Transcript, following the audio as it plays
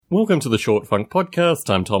Welcome to the Short Funk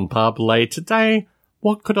Podcast. I'm Tom Barbalet. Today,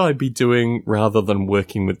 what could I be doing rather than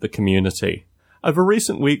working with the community? Over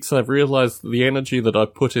recent weeks, I've realised that the energy that I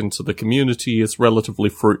put into the community is relatively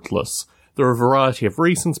fruitless. There are a variety of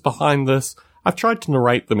reasons behind this. I've tried to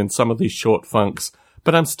narrate them in some of these short funks,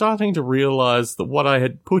 but I'm starting to realise that what I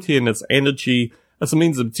had put in as energy, as a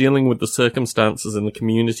means of dealing with the circumstances in the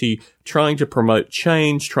community, trying to promote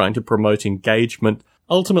change, trying to promote engagement,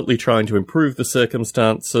 ultimately trying to improve the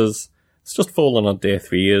circumstances, it's just fallen on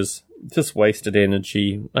deaf ears, just wasted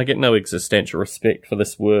energy. I get no existential respect for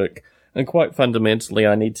this work, and quite fundamentally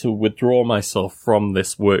I need to withdraw myself from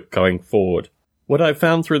this work going forward. What I've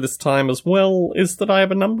found through this time as well is that I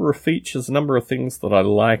have a number of features, a number of things that I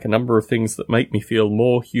like, a number of things that make me feel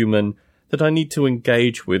more human that I need to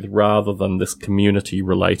engage with rather than this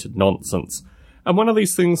community-related nonsense. And one of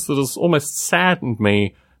these things that has almost saddened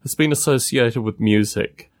me has been associated with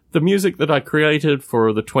music. The music that I created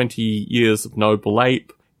for the 20 years of Noble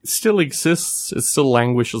Ape still exists, it still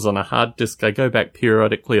languishes on a hard disk. I go back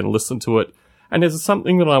periodically and listen to it, and it's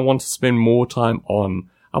something that I want to spend more time on.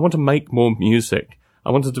 I want to make more music. I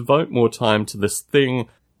want to devote more time to this thing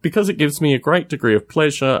because it gives me a great degree of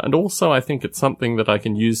pleasure, and also I think it's something that I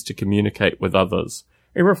can use to communicate with others.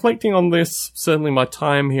 In reflecting on this, certainly my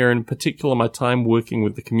time here, in particular my time working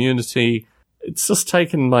with the community, it's just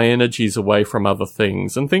taken my energies away from other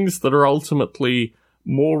things, and things that are ultimately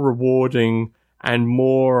more rewarding and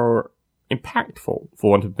more impactful,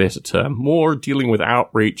 for want of a better term, more dealing with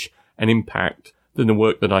outreach and impact than the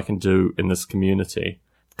work that I can do in this community.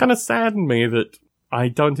 It kind of saddened me that I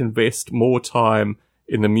don't invest more time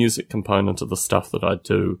in the music component of the stuff that I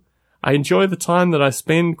do. I enjoy the time that I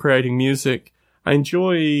spend creating music. I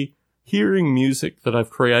enjoy hearing music that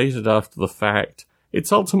I've created after the fact.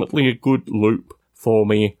 It's ultimately a good loop for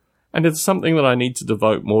me, and it's something that I need to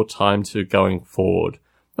devote more time to going forward.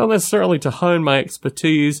 Not necessarily to hone my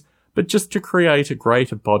expertise, but just to create a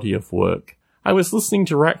greater body of work. I was listening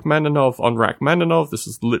to Rachmaninoff on Rachmaninoff. This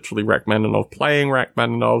is literally Rachmaninoff playing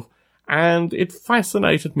Rachmaninoff, and it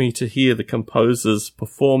fascinated me to hear the composer's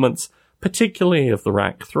performance, particularly of the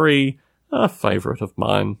Rach 3, a favourite of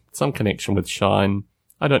mine, some connection with Shine.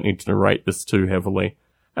 I don't need to narrate this too heavily.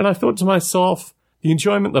 And I thought to myself, the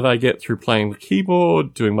enjoyment that I get through playing the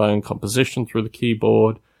keyboard, doing my own composition through the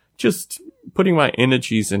keyboard, just putting my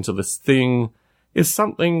energies into this thing is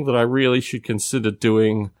something that I really should consider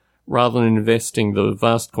doing rather than investing the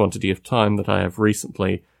vast quantity of time that I have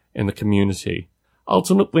recently in the community.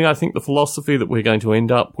 Ultimately, I think the philosophy that we're going to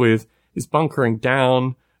end up with is bunkering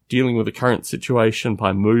down, dealing with the current situation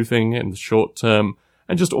by moving in the short term,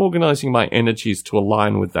 and just organising my energies to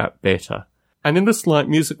align with that better. And in this light,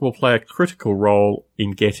 music will play a critical role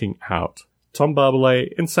in getting out. Tom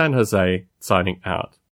Barbalet in San Jose, signing out.